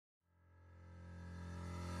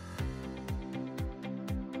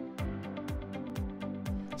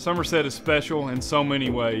Somerset is special in so many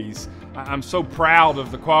ways. I'm so proud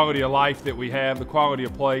of the quality of life that we have, the quality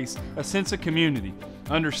of place, a sense of community.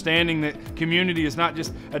 Understanding that community is not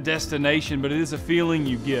just a destination, but it is a feeling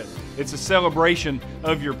you get. It's a celebration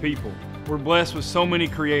of your people. We're blessed with so many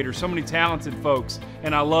creators, so many talented folks,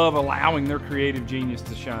 and I love allowing their creative genius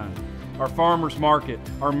to shine. Our farmers market,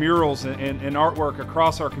 our murals and artwork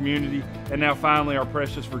across our community, and now finally our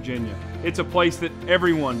precious Virginia. It's a place that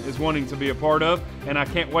everyone is wanting to be a part of, and I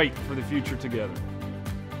can't wait for the future together.